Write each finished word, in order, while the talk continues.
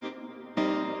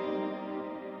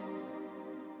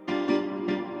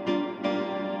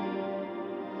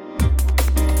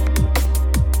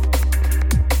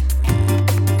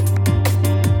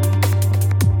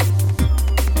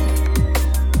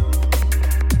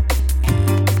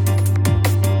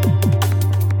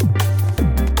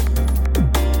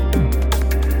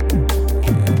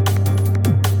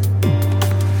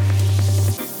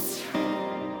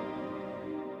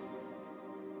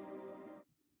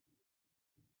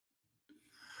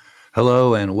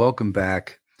Hello and welcome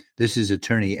back. This is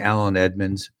attorney Alan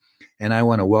Edmonds, and I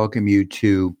want to welcome you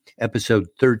to episode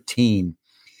 13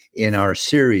 in our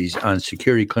series on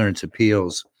security clearance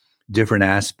appeals, different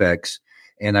aspects.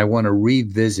 And I want to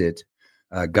revisit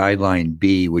Guideline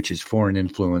B, which is foreign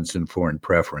influence and foreign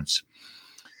preference.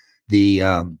 The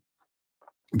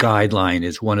guideline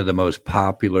is one of the most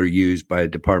popular used by the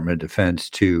Department of Defense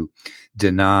to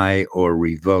deny or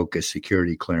revoke a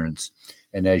security clearance.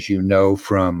 And as you know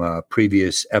from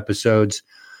previous episodes,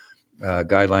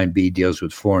 Guideline B deals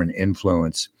with foreign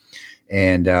influence.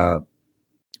 And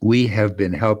we have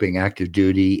been helping active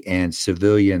duty and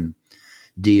civilian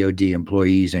DoD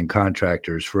employees and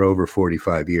contractors for over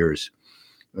 45 years.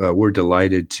 We're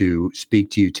delighted to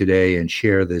speak to you today and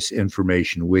share this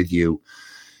information with you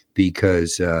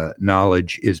because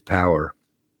knowledge is power.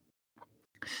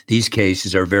 These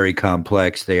cases are very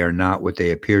complex. They are not what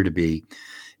they appear to be.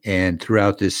 And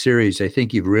throughout this series, I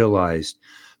think you've realized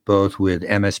both with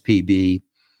MSPB,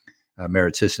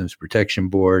 Merit Systems Protection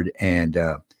Board, and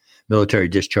military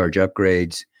discharge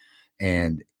upgrades,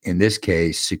 and in this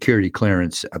case, security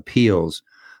clearance appeals,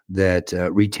 that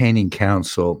retaining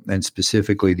counsel, and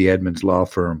specifically the Edmonds Law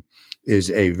Firm,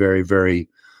 is a very, very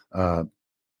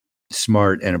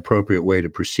smart and appropriate way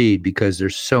to proceed because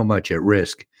there's so much at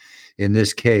risk. In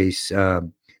this case,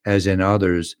 as in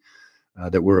others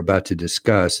that we're about to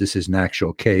discuss, this is an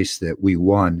actual case that we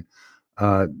won.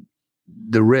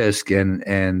 The risk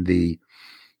and the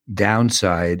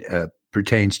downside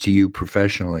pertains to you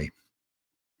professionally.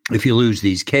 If you lose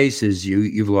these cases,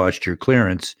 you've lost your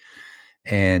clearance.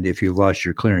 And if you've lost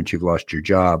your clearance, you've lost your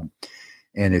job.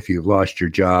 And if you've lost your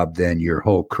job, then your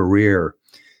whole career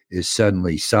is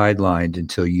suddenly sidelined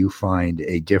until you find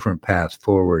a different path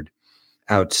forward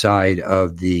outside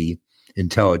of the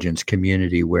intelligence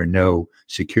community where no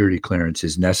security clearance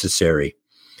is necessary.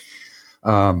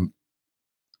 Our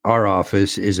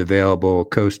office is available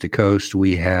coast to coast.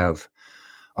 We have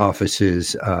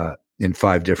offices in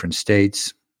 5 different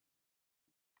states,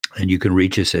 and you can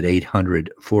reach us at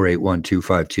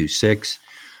 800-481-2526.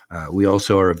 We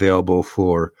also are available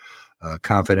for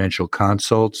confidential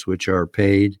consults, which are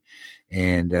paid,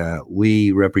 and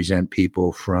we represent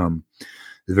people from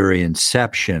the very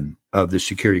inception of the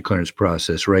security clearance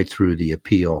process right through the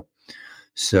appeal.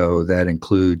 So that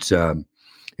includes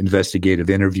investigative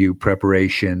interview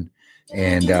preparation,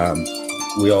 and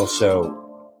we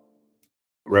also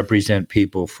represent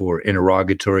people for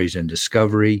interrogatories and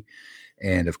discovery,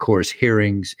 and of course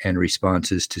hearings and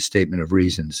responses to statement of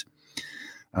reasons.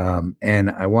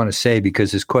 And I want to say,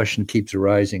 because this question keeps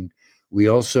arising, we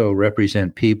also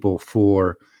represent people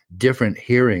for different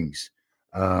hearings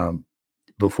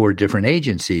before different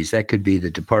agencies. That could be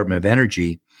the Department of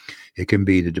Energy. It can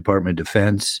be the Department of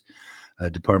Defense,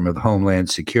 Department of Homeland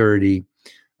Security,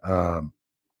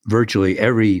 virtually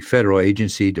every federal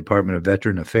agency, Department of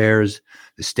Veteran Affairs,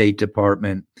 the State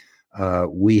Department.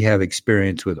 We have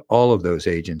experience with all of those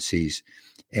agencies.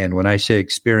 And when I say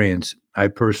experience, I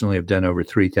personally have done over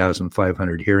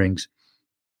 3,500 hearings.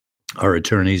 Our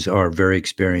attorneys are very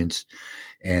experienced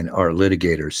and are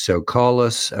litigators. So call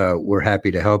us. We're happy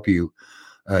to help you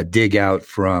dig out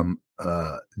from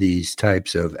these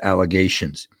types of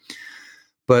allegations.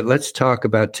 But let's talk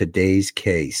about today's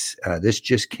case. This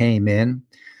just came in.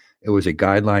 It was a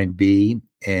Guideline B,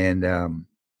 and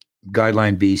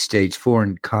Guideline B states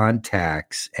foreign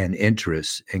contacts and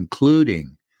interests,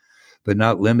 including but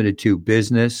not limited to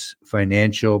business,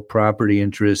 financial, property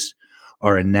interests,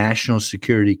 are a national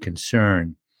security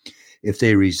concern if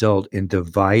they result in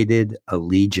divided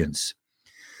allegiance.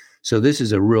 So this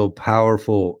is a real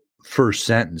powerful first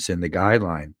sentence in the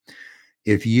guideline.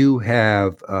 If you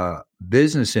have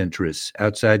business interests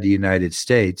outside the United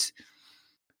States,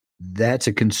 that's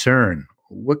a concern.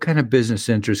 What kind of business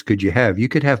interests could you have? You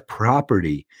could have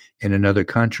property in another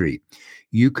country.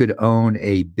 You could own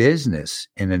a business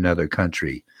in another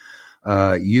country.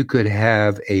 You could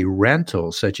have a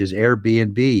rental such as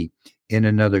Airbnb in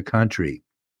another country.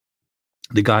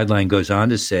 The guideline goes on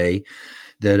to say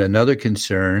that another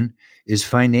concern is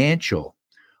financial.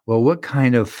 Well, what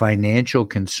kind of financial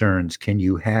concerns can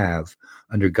you have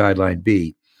under Guideline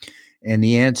B? And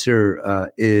the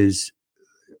answer is,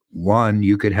 one,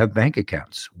 you could have bank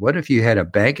accounts. What if you had a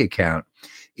bank account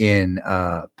in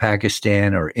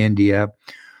Pakistan or India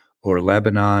or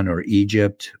Lebanon or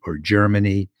Egypt or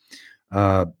Germany?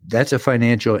 That's a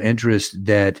financial interest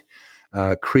that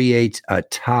creates a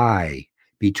tie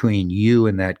between you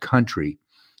and that country.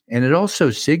 And it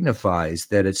also signifies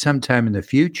that at some time in the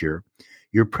future,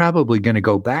 you're probably going to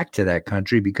go back to that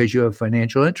country because you have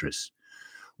financial interests.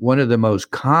 One of the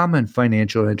most common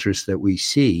financial interests that we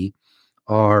see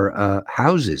are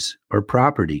houses or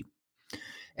property.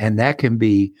 And that can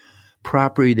be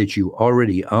property that you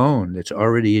already own, that's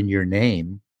already in your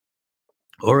name,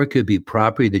 or it could be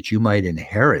property that you might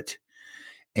inherit.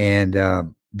 And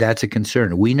that's a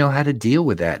concern. We know how to deal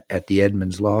with that at the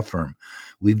Edmonds Law Firm.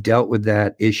 We've dealt with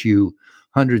that issue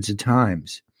hundreds of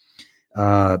times.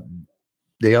 The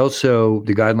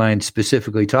guideline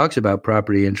specifically talks about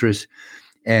property interests,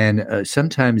 and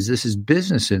sometimes this is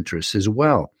business interests as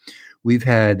well. We've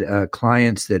had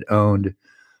clients that owned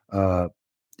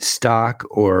stock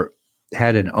or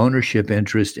had an ownership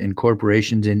interest in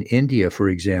corporations in India, for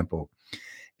example.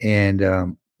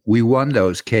 And we won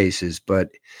those cases, but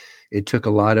it took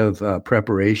a lot of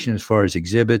preparation as far as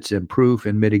exhibits and proof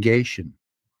and mitigation.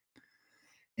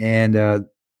 And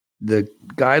the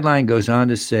guideline goes on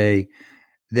to say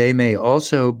they may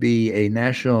also be a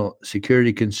national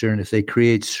security concern if they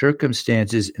create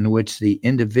circumstances in which the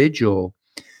individual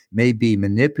may be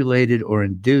manipulated or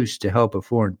induced to help a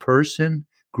foreign person,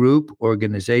 group,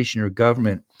 organization, or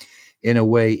government in a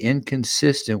way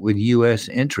inconsistent with U.S.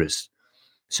 interests.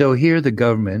 So here the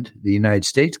government, the United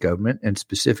States government, and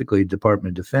specifically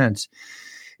Department of Defense,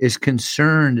 is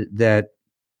concerned that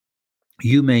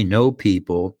you may know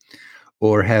people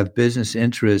or have business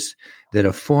interests that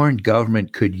a foreign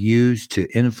government could use to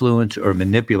influence or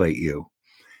manipulate you.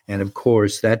 And of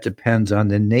course, that depends on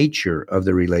the nature of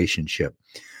the relationship.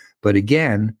 But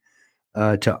again,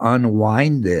 to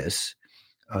unwind this,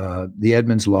 the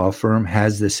Edmonds Law Firm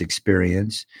has this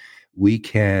experience. We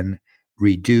can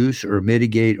reduce or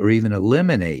mitigate or even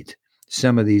eliminate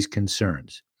some of these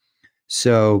concerns.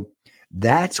 So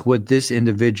that's what this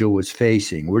individual was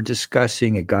facing. We're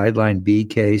discussing a Guideline B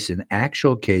case, an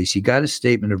actual case. He got a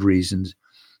statement of reasons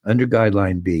under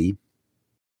Guideline B.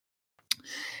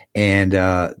 And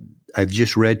I've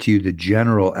just read to you the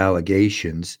general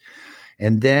allegations.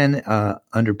 And then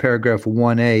under paragraph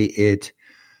 1A, it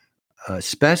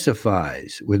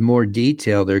specifies with more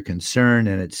detail their concern.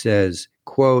 And it says,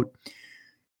 quote,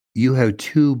 "You have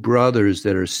two brothers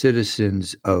that are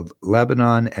citizens of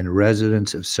Lebanon and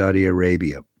residents of Saudi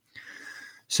Arabia."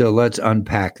 So let's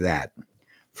unpack that.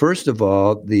 First of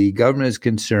all, the government is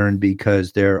concerned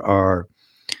because there are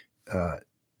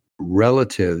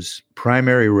relatives,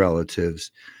 primary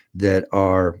relatives, that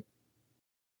are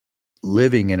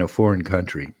living in a foreign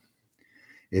country.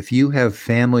 If you have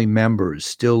family members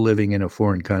still living in a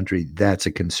foreign country, that's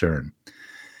a concern.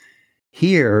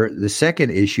 Here, the second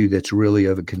issue that's really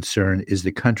of a concern is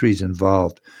the countries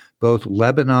involved. Both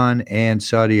Lebanon and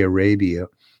Saudi Arabia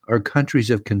are countries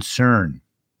of concern.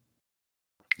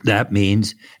 That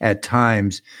means at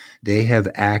times they have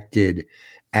acted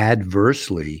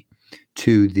adversely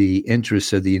to the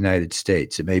interests of the United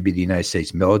States. It may be the United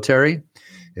States military,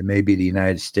 it may be the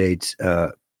United States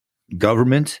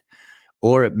government,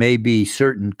 or it may be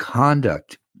certain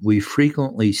conduct. We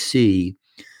frequently see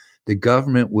the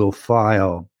government will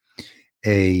file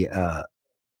a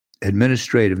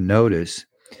administrative notice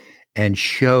and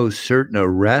show certain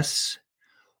arrests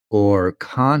or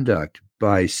conduct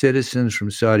by citizens from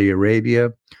Saudi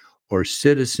Arabia or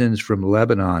citizens from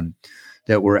Lebanon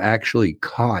that were actually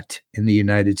caught in the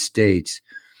United States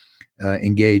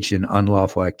engaged in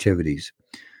unlawful activities,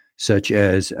 such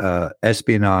as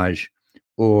espionage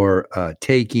or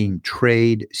taking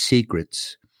trade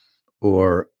secrets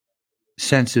or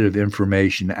sensitive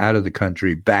information out of the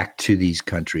country back to these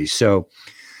countries. So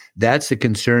that's the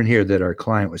concern here that our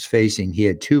client was facing. He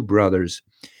had two brothers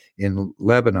in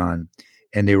Lebanon,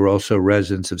 and they were also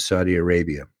residents of Saudi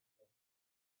Arabia.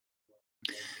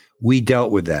 We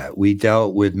dealt with that. We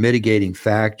dealt with mitigating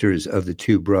factors of the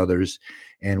two brothers,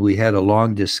 and we had a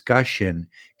long discussion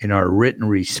in our written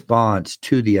response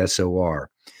to the SOR.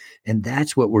 And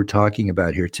that's what we're talking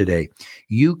about here today.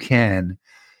 You can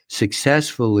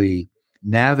successfully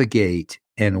navigate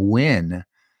and win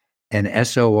an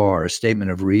SOR, a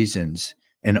statement of reasons,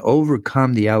 and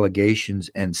overcome the allegations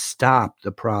and stop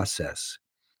the process.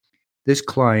 This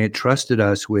client trusted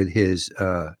us with his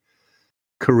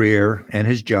career and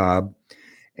his job,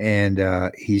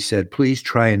 and he said, please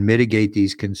try and mitigate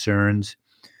these concerns.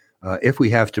 If we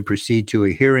have to proceed to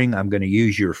a hearing, I'm going to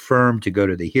use your firm to go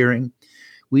to the hearing.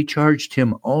 We charged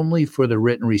him only for the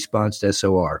written response to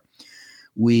SOR.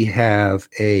 We have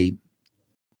a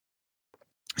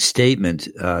statement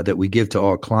that we give to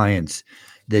all clients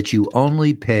that you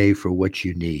only pay for what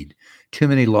you need. Too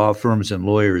many law firms and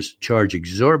lawyers charge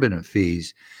exorbitant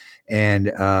fees,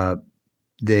 and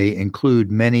they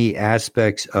include many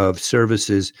aspects of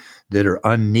services that are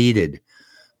unneeded,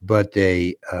 but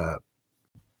they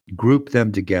group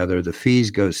them together. The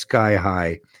fees go sky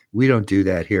high We don't do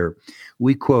that here.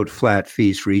 We quote flat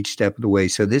fees for each step of the way.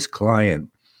 So this client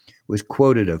was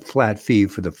quoted a flat fee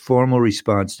for the formal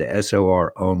response to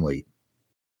SOR only.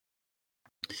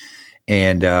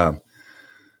 And I'm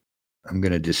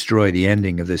going to destroy the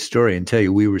ending of this story and tell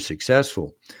you we were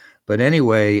successful. But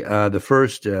anyway, the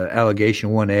first allegation,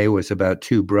 1A, was about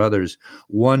two brothers.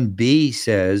 1B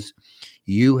says,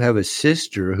 you have a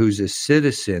sister who's a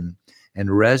citizen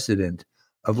and resident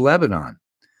of Lebanon.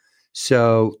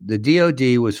 So the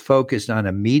DOD was focused on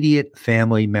immediate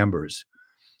family members,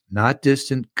 not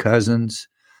distant cousins,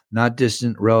 not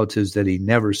distant relatives that he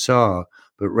never saw,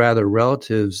 but rather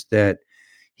relatives that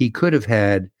he could have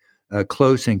had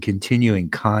close and continuing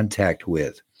contact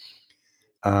with.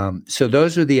 So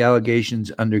those are the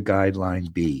allegations under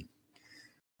Guideline B.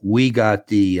 We got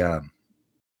the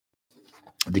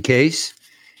case,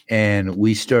 and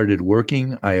we started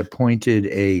working. I appointed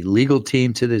a legal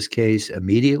team to this case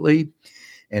immediately,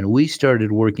 and we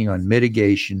started working on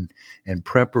mitigation and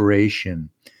preparation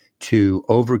to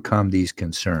overcome these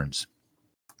concerns.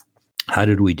 How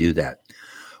did we do that?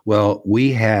 Well,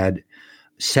 we had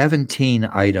 17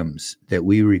 items that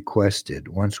we requested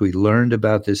once we learned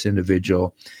about this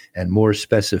individual and more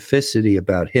specificity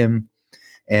about him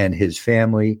and his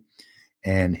family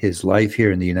and his life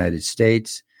here in the United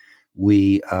States.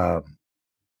 We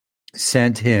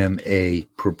sent him a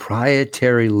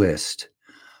proprietary list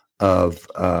of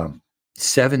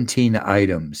 17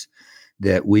 items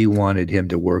that we wanted him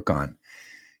to work on.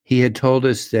 He had told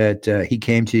us that he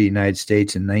came to the United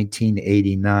States in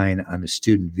 1989 on a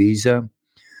student visa.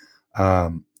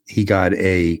 He got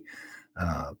a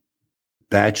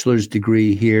bachelor's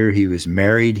degree here. He was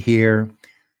married here.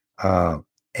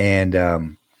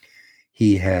 And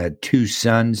he had two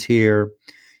sons here.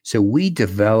 So we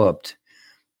developed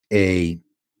a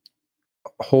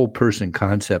whole person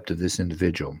concept of this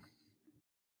individual.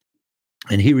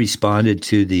 And he responded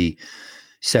to the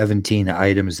 17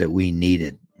 items that we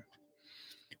needed.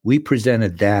 We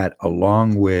presented that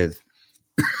along with,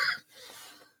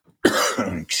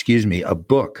 a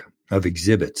book of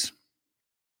exhibits.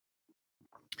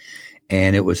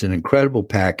 And it was an incredible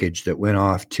package that went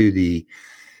off to the,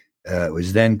 it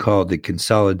was then called the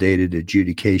Consolidated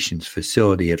Adjudications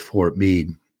Facility at Fort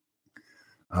Meade.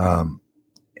 That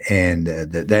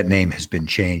name has been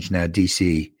changed. Now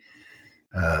DC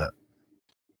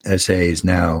SA is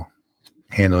now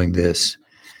handling this.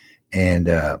 And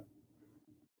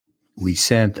we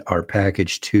sent our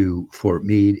package to Fort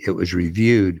Meade. It was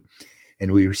reviewed,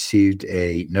 and we received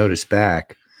a notice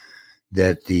back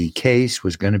that the case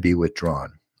was going to be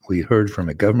withdrawn. We heard from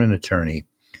a government attorney.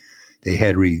 They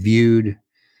had reviewed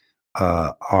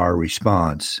our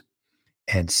response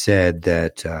and said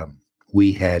that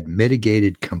we had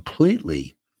mitigated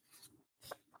completely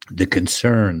the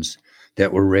concerns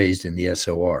that were raised in the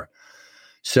SOR.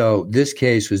 So this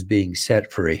case was being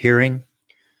set for a hearing.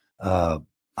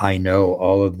 I know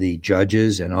all of the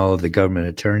judges and all of the government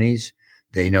attorneys.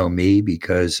 They know me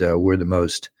because we're the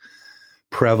most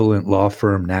prevalent law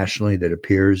firm nationally that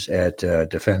appears at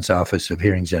Defense Office of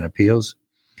Hearings and Appeals.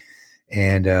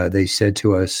 And they said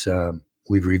to us,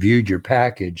 we've reviewed your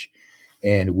package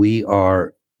and we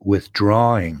are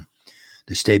withdrawing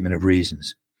the statement of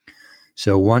reasons.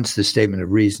 So once the statement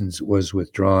of reasons was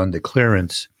withdrawn, the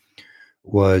clearance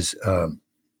was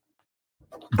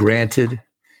granted,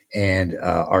 and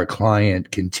our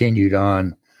client continued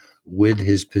on with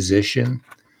his position.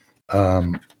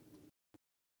 And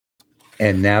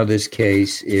now this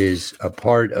case is a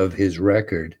part of his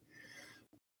record,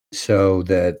 so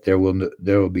that there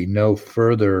will be no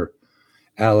further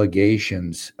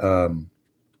allegations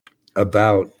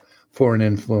about foreign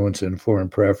influence and foreign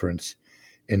preference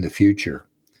in the future.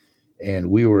 And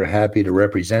we were happy to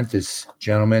represent this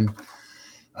gentleman.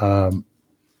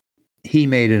 He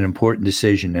made an important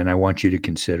decision, and I want you to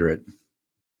consider it.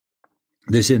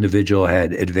 This individual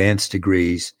had advanced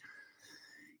degrees.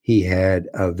 He had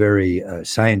a very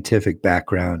scientific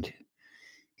background.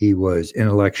 He was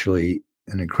intellectually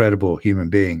an incredible human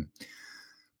being.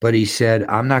 But he said,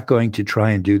 I'm not going to try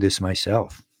and do this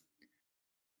myself.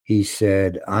 He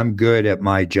said, I'm good at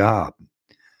my job,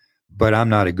 but I'm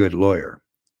not a good lawyer.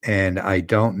 And I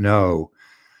don't know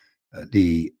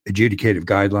the adjudicative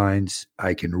guidelines.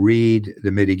 I can read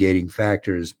the mitigating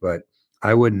factors, but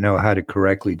I wouldn't know how to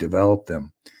correctly develop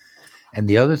them. And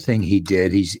the other thing he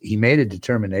did, he made a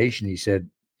determination. He said,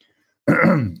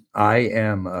 I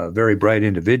am a very bright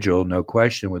individual, no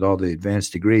question, with all the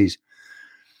advanced degrees,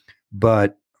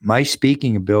 but my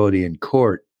speaking ability in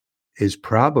court is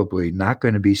probably not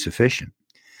going to be sufficient.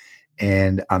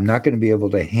 And I'm not going to be able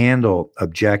to handle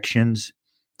objections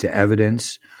to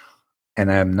evidence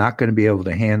and I'm not going to be able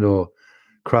to handle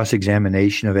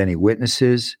cross-examination of any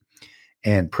witnesses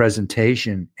and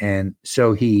presentation. And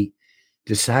so he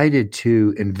decided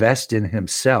to invest in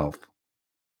himself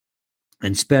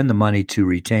and spend the money to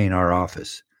retain our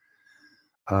office.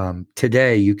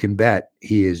 Today, you can bet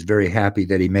he is very happy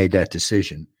that he made that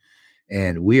decision.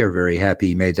 And we are very happy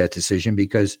he made that decision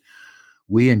because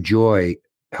we enjoy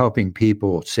helping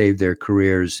people save their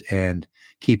careers and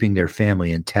keeping their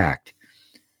family intact.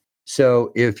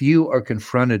 So if you are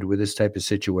confronted with this type of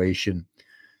situation,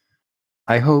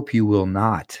 I hope you will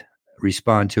not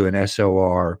respond to an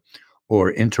SOR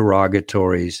or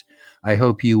interrogatories. I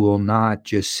hope you will not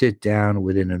just sit down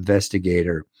with an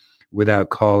investigator without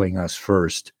calling us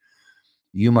first.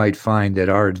 You might find that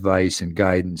our advice and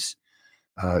guidance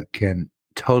can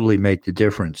totally make the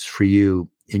difference for you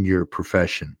in your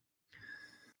profession.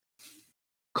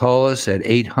 Call us at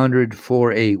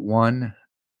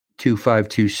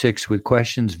 800-481-2526 with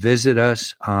questions. Visit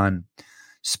us on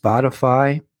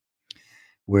Spotify,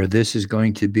 where this is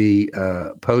going to be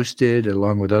posted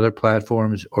along with other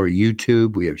platforms, or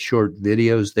YouTube. We have short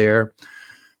videos there.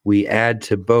 We add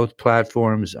to both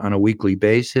platforms on a weekly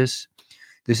basis.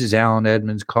 This is Alan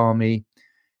Edmonds. Call me,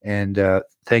 and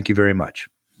thank you very much.